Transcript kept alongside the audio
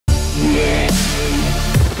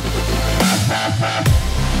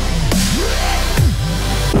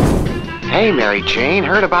Hey, Mary Jane,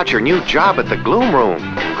 heard about your new job at the Gloom Room.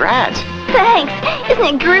 Congrats. Thanks. Isn't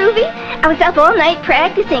it groovy? I was up all night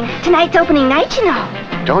practicing. Tonight's opening night, you know.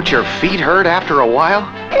 Don't your feet hurt after a while?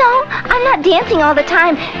 No, I'm not dancing all the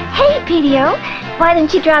time. Hey, PDO, why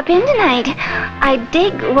don't you drop in tonight? I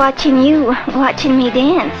dig watching me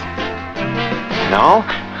dance. No,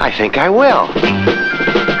 I think I will.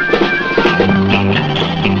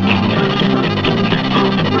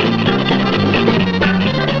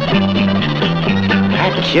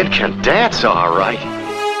 That kid can dance all right.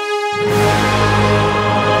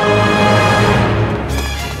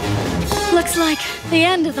 Looks like the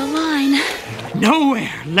end of the line.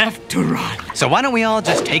 Nowhere left to run. So why don't we all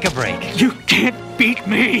just take a break? You can't beat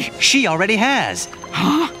me. She already has.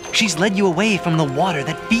 Huh? She's led you away from the water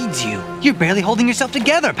that feeds you. You're barely holding yourself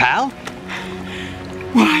together, pal.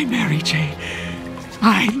 Why, Mary Jane?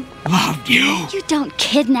 I love you. You don't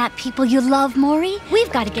kidnap people you love, Maury.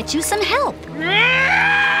 We've got to get you some help.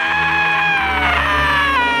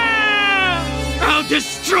 I'll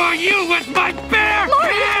destroy you with my bare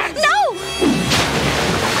hands! No!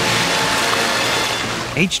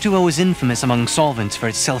 H2O is infamous among solvents for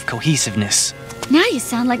its self-cohesiveness. Now you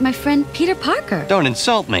sound like my friend Peter Parker. Don't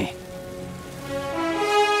insult me.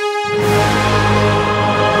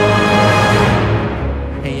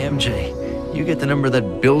 Hey, MJ, you get the number of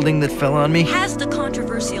that building that fell on me? Has the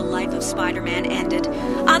controversial life of Spider-Man ended?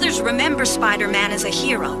 Others remember Spider-Man as a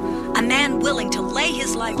hero, a man willing to lay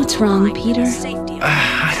his life. What's wrong, Peter?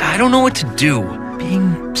 I don't know what to do.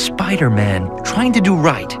 Being Spider-Man, trying to do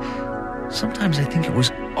right. Sometimes I think it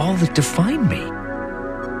was all that defined me.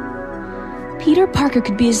 Peter Parker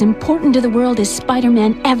could be as important to the world as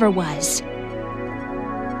Spider-Man ever was.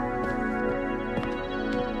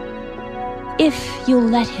 If you'll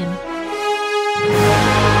let him.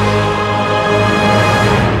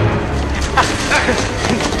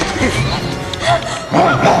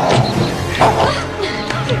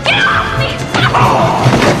 Get off me!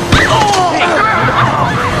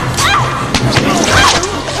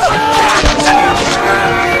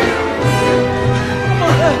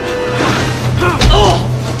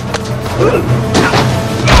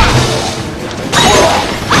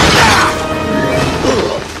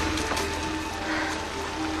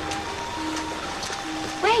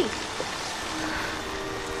 Wait.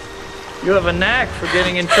 You have a knack for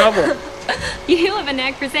getting in trouble. You have a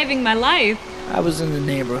knack for saving my life. I was in the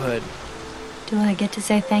neighborhood. Do I get to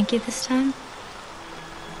say thank you this time?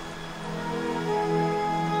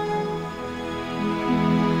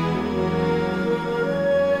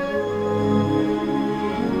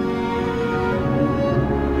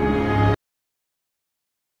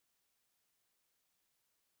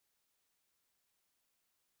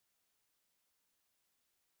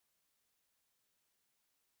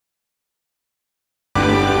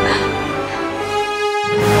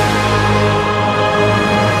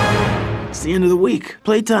 It's the end of the week.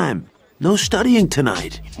 Playtime. No studying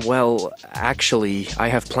tonight. Well, actually, I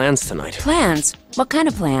have plans tonight. Plans? What kind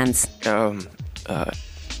of plans? I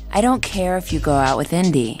don't care if you go out with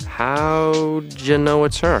Indy. How'd you know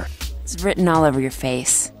it's her? It's written all over your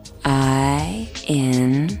face. I-N-D-Y.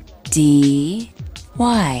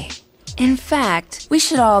 In fact, we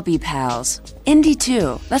should all be pals. Indy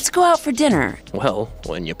too. Let's go out for dinner. Well,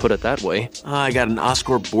 when you put it that way. I got an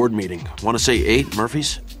Oscorp board meeting. Want to say 8,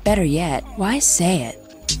 Murphys? Better yet, why say it?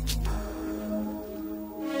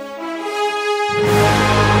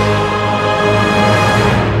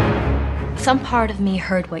 Some part of me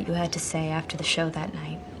heard what you had to say after the show that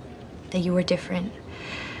night. That you were different.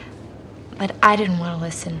 But I didn't want to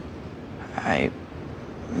listen. I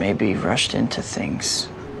maybe rushed into things.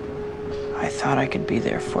 I thought I could be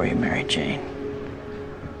there for you, Mary Jane.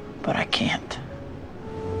 But I can't.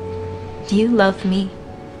 Do you love me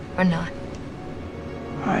or not?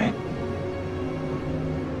 I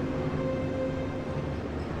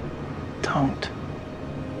don't.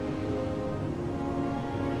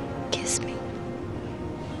 Kiss me.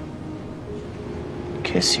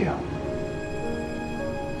 Kiss you.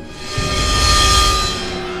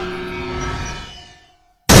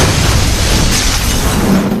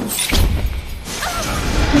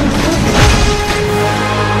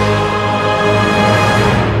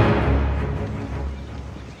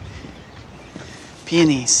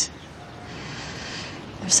 Peonies.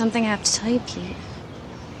 There's something I have to tell you, Pete.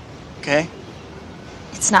 Okay?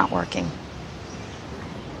 It's not working.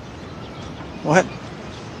 What?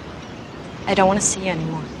 I don't want to see you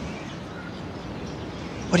anymore.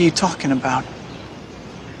 What are you talking about?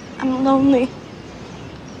 I'm lonely.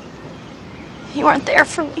 You aren't there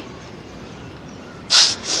for me.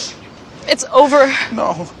 It's over.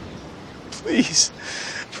 No. Please.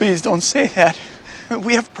 Please don't say that.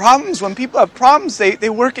 We have problems. When people have problems, they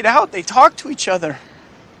work it out. They talk to each other.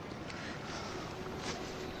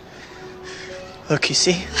 Look, you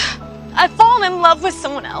see? I've fallen in love with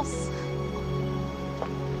someone else.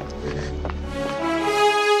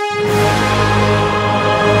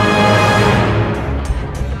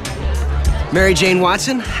 Mary Jane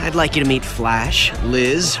Watson, I'd like you to meet Flash,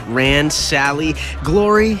 Liz, Rand, Sally,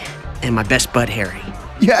 Glory, and my best bud, Harry.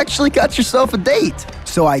 You actually got yourself a date,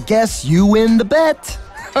 so I guess you win the bet.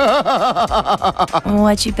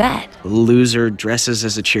 What you bet? Loser dresses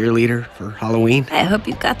as a cheerleader for Halloween. I hope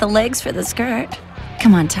you've got the legs for the skirt.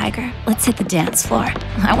 Come on, Tiger, let's hit the dance floor.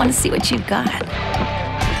 I want to see what you've got.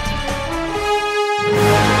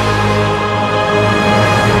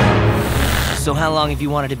 So how long have you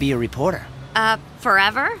wanted to be a reporter?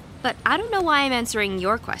 Forever? But I don't know why I'm answering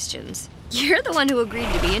your questions. You're the one who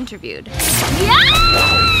agreed to be interviewed. Yeah!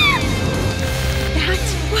 That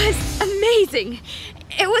was amazing.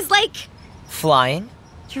 It was like... Flying?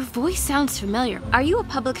 Your voice sounds familiar. Are you a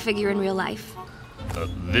public figure in real life?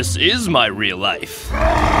 This is my real life.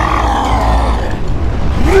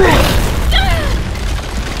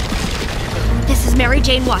 This is Mary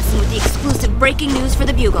Jane Watson with the exclusive breaking news for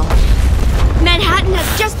the Bugle. Manhattan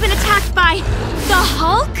has just been attacked by the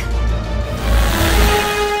Hulk?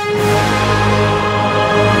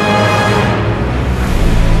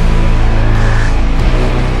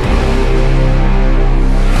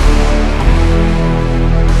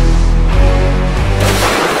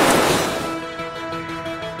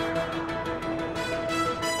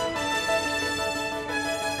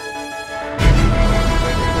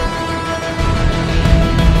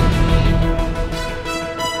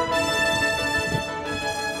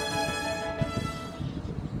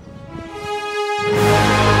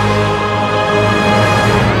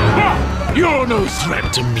 You're no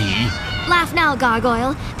threat to me. Laugh now,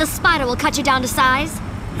 Gargoyle. The spider will cut you down to size.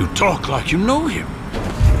 You talk like you know him.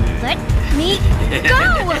 Let me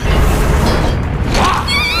go!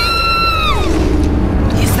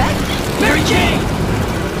 Is that Mary Jane?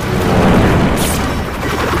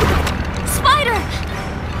 Spider!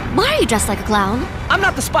 Why are you dressed like a clown? I'm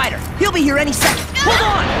not the spider. He'll be here any second. Hold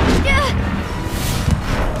on!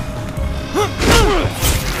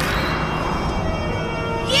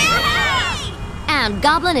 And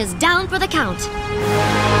Goblin is down for the count.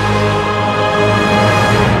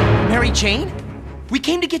 Mary Jane? We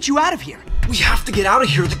came to get you out of here. We have to get out of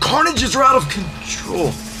here. The Carnages are out of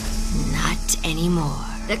control. Not anymore.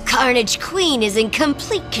 The Carnage Queen is in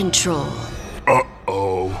complete control.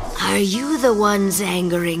 Uh-oh. Are you the ones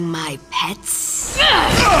angering my pets?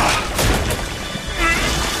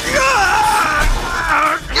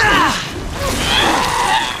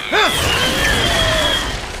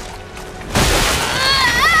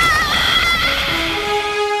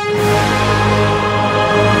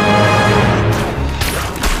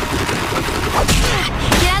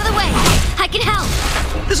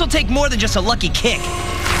 This'll take more than just a lucky kick.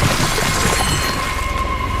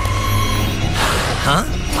 Huh?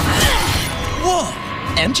 Whoa!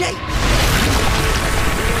 MJ?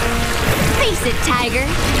 Face it, Tiger.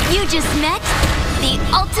 You just met the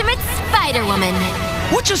ultimate Spider-Woman.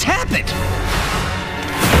 What just happened?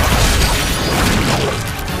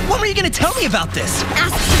 When were you gonna tell me about this?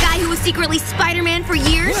 Ask the guy who was secretly Spider-Man for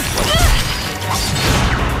years.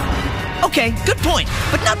 Okay, good point,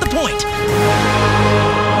 but not the point.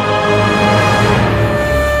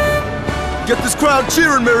 Get this crowd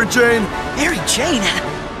cheering, Mary Jane. Mary Jane?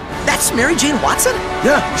 That's Mary Jane Watson?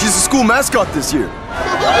 Yeah, she's the school mascot this year.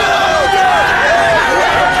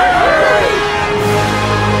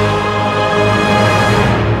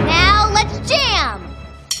 Now let's jam!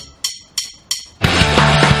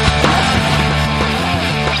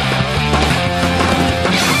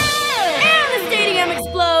 And the stadium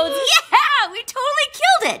explodes! Yeah! We totally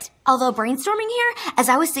killed it! Although brainstorming here, as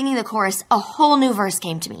I was singing the chorus, a whole new verse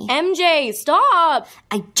came to me. MJ, stop!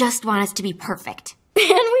 I just want us to be perfect. And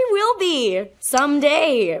we will be.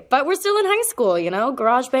 Someday. But we're still in high school, you know?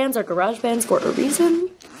 Garage bands are garage bands for a reason.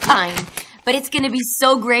 Fine. But it's gonna be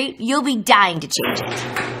so great, you'll be dying to change it.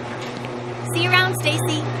 See you around,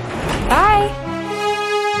 Stacy. Bye.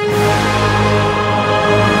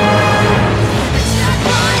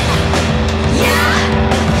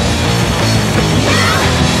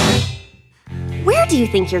 Where do you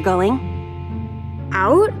think you're going?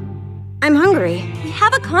 Out? I'm hungry. We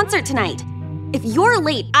have a concert tonight. If you're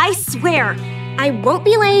late, I swear, I won't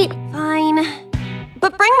be late. Fine.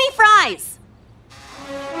 But bring me fries.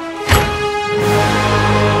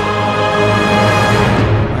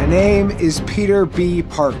 My name is Peter B.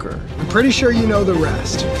 Parker. pretty sure you know the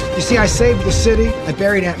rest. You see, I saved the city, I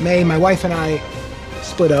buried Aunt May, my wife and I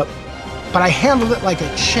split up, but I handled it like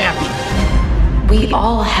a champion. We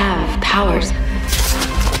all have powers.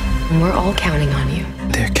 And we're all counting on you.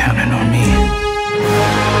 They're counting on me.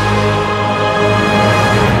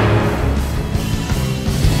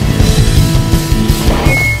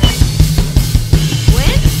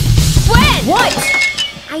 What?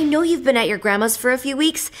 I know you've been at your grandma's for a few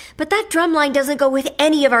weeks, but that drum line doesn't go with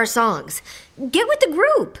any of our songs. Get with the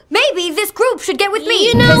group. Maybe this group should get with me.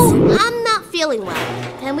 You know, I'm not feeling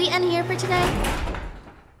well. Can we end here for today?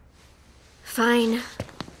 Fine.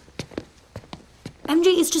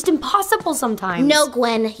 MJ, it's just impossible sometimes. No,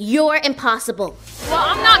 Gwen, you're impossible. Well,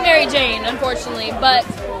 I'm not Mary Jane, unfortunately, but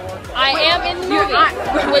I am in the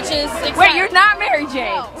movie, which is exciting. Wait, you're not Mary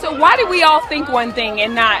Jane. So why do we all think one thing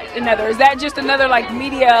and not another? Is that just another, like,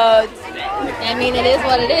 media... I mean, it is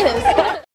what it is.